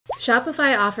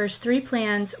Shopify offers 3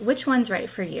 plans. Which one's right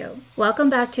for you?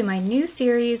 Welcome back to my new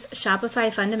series,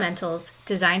 Shopify Fundamentals,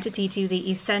 designed to teach you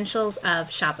the essentials of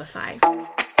Shopify.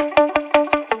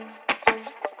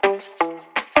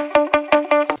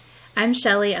 I'm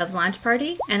Shelly of Launch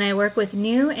Party, and I work with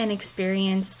new and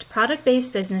experienced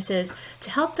product-based businesses to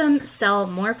help them sell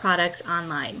more products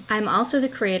online. I'm also the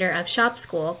creator of Shop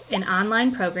School, an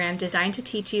online program designed to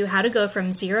teach you how to go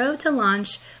from zero to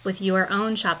launch with your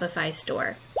own Shopify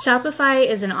store. Shopify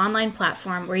is an online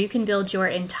platform where you can build your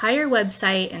entire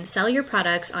website and sell your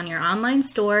products on your online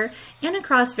store and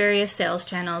across various sales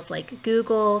channels like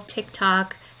Google,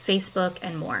 TikTok, Facebook,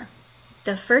 and more.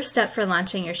 The first step for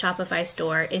launching your Shopify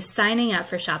store is signing up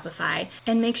for Shopify,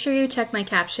 and make sure you check my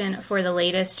caption for the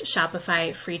latest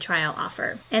Shopify free trial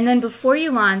offer. And then before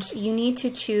you launch, you need to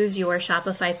choose your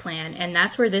Shopify plan, and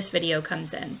that's where this video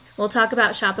comes in. We'll talk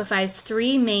about Shopify's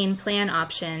 3 main plan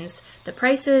options, the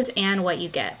prices, and what you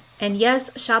get. And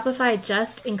yes, Shopify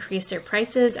just increased their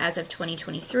prices as of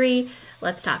 2023.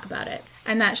 Let's talk about it.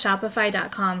 I'm at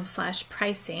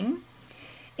shopify.com/pricing.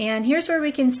 And here's where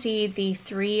we can see the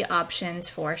 3 options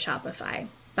for Shopify.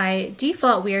 By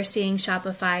default, we are seeing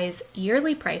Shopify's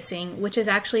yearly pricing, which is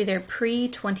actually their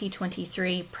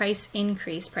pre-2023 price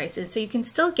increase prices. So you can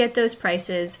still get those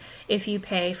prices if you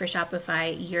pay for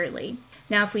Shopify yearly.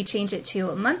 Now, if we change it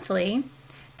to monthly,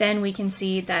 then we can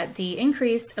see that the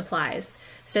increase applies.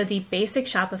 So the basic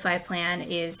Shopify plan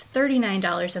is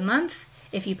 $39 a month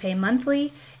if you pay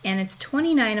monthly, and it's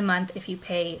 $29 a month if you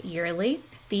pay yearly.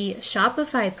 The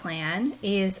Shopify plan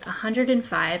is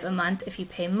 $105 a month if you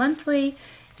pay monthly,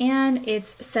 and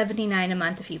it's $79 a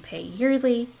month if you pay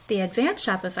yearly. The advanced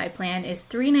Shopify plan is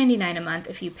 $399 a month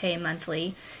if you pay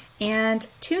monthly, and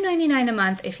 $299 a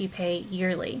month if you pay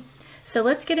yearly. So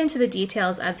let's get into the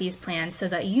details of these plans so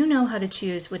that you know how to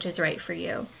choose which is right for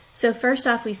you. So first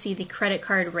off, we see the credit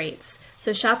card rates.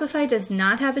 So Shopify does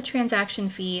not have a transaction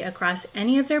fee across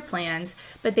any of their plans,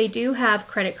 but they do have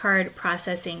credit card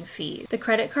processing fees. The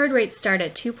credit card rates start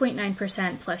at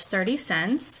 2.9% plus 30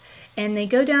 cents, and they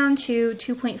go down to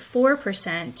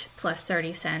 2.4% plus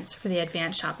 30 cents for the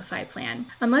advanced Shopify plan.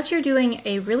 Unless you're doing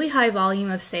a really high volume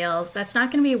of sales, that's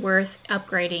not going to be worth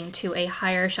upgrading to a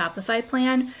higher Shopify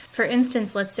plan. For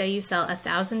instance, let's say you sell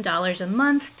 $1,000 a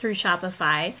month through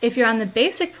Shopify. If you're on the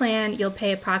basic plan, you'll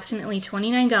pay approximately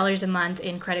 $29 a month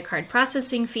in credit card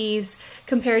processing fees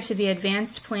compared to the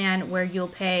advanced plan where you'll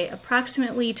pay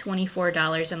approximately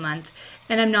 $24 a month.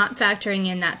 And I'm not factoring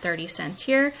in that 30 cents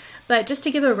here, but just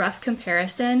to give a rough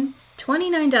comparison,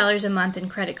 $29 a month in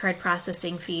credit card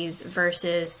processing fees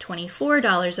versus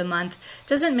 $24 a month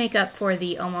doesn't make up for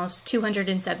the almost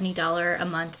 $270 a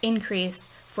month increase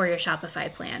for your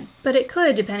Shopify plan, but it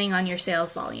could depending on your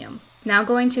sales volume. Now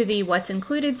going to the what's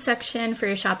included section for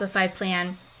your Shopify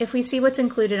plan, if we see what's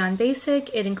included on basic,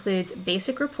 it includes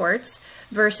basic reports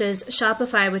versus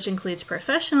Shopify, which includes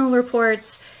professional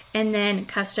reports, and then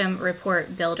custom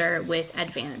report builder with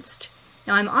advanced.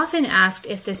 Now, I'm often asked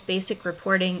if this basic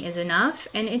reporting is enough,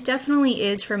 and it definitely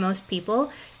is for most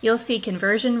people. You'll see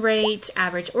conversion rate,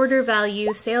 average order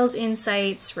value, sales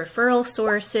insights, referral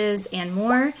sources, and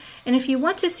more. And if you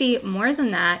want to see more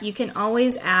than that, you can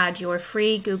always add your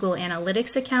free Google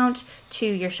Analytics account to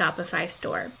your Shopify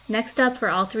store. Next up, for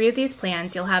all 3 of these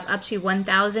plans, you'll have up to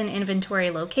 1,000 inventory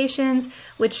locations,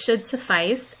 which should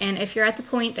suffice. And if you're at the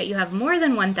point that you have more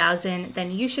than 1,000,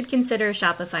 then you should consider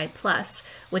Shopify Plus,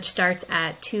 which starts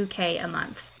at $2K a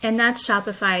month. And that's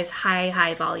Shopify's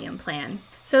high volume plan.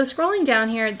 So scrolling down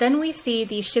here, then we see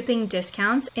the shipping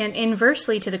discounts, and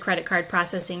inversely to the credit card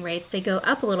processing rates, they go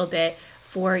up a little bit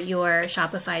for your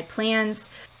Shopify plans.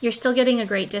 You're still getting a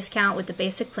great discount with the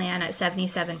basic plan at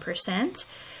 77%.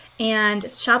 And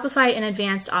Shopify and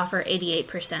Advanced offer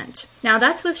 88%. Now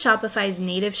that's with Shopify's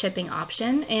native shipping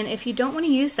option, and if you don't want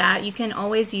to use that, you can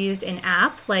always use an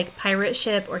app like Pirate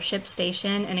Ship or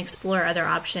ShipStation and explore other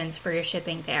options for your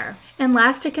shipping there. And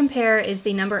last to compare is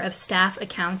the number of staff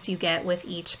accounts you get with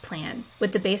each plan.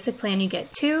 With the basic plan, you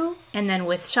get 2, and then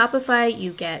with Shopify,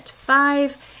 you get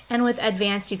 5, and with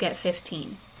Advanced, you get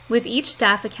 15. With each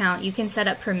staff account, you can set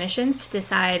up permissions to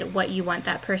decide what you want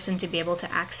that person to be able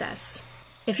to access.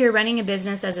 If you're running a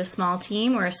business as a small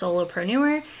team or a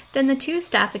solopreneur, then the 2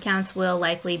 staff accounts will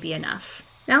likely be enough.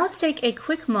 Now let's take a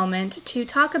quick moment to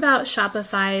talk about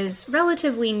Shopify's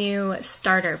relatively new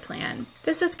starter plan.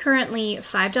 This is currently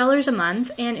 $5 a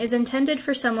month and is intended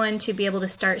for someone to be able to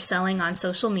start selling on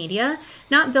social media,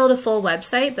 not build a full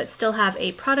website, but still have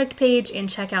a product page and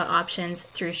checkout options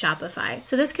through Shopify.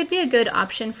 So this could be a good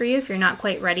option for you if you're not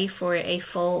quite ready for a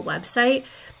full website,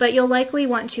 but you'll likely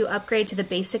want to upgrade to the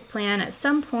basic plan at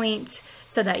some point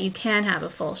so that you can have a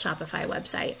full Shopify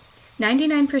website.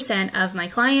 99% of my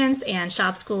clients and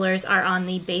shop schoolers are on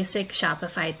the basic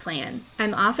Shopify plan.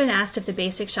 I'm often asked if the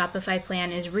basic Shopify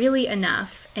plan is really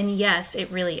enough, and yes, it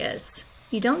really is.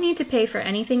 You don't need to pay for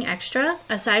anything extra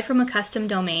aside from a custom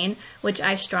domain, which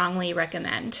I strongly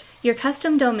recommend. Your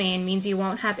custom domain means you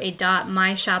won't have a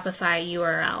 .myshopify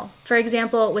URL. For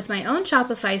example, with my own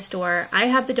Shopify store, I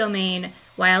have the domain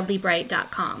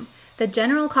wildlybright.com. The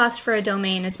general cost for a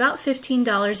domain is about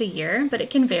 $15 a year, but it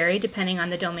can vary depending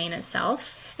on the domain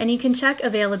itself. And you can check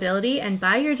availability and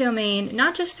buy your domain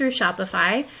not just through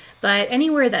Shopify, but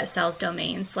anywhere that sells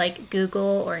domains like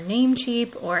Google or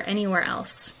Namecheap or anywhere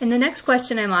else. And the next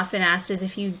question I'm often asked is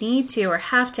if you need to or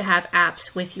have to have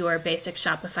apps with your basic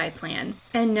Shopify plan.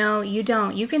 And no, you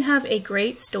don't. You can have a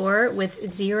great store with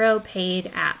 0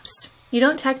 paid apps. You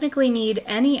don't technically need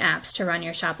any apps to run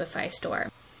your Shopify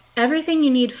store. Everything you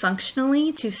need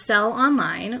functionally to sell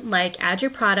online, like add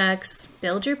your products,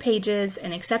 build your pages,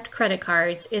 and accept credit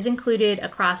cards, is included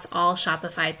across all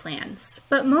Shopify plans.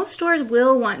 But most stores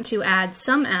will want to add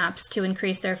some apps to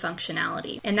increase their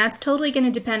functionality. And that's totally going to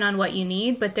depend on what you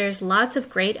need, but there's lots of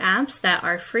great apps that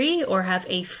are free or have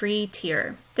a free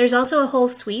tier. There's also a whole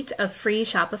suite of free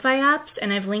Shopify apps,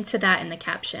 and I've linked to that in the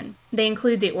caption. They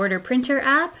include the Order Printer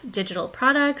app, digital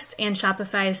products, and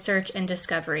Shopify's Search and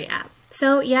Discovery app.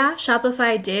 So yeah,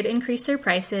 Shopify did increase their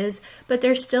prices, but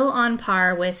they're still on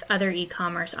par with other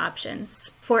e-commerce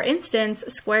options. For instance,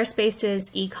 Squarespace's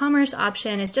e-commerce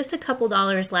option is just a couple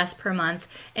dollars less per month,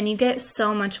 and you get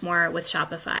so much more with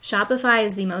Shopify. Shopify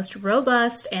is the most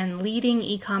robust and leading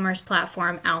e-commerce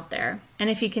platform out there. And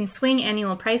if you can swing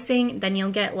annual pricing, then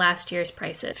you'll get last year's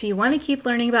prices. If you want to keep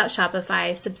learning about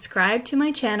Shopify, subscribe to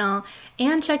my channel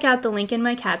and check out the link in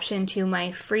my caption to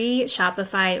my free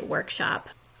Shopify workshop,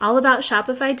 all about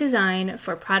Shopify design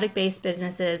for product-based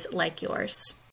businesses like yours.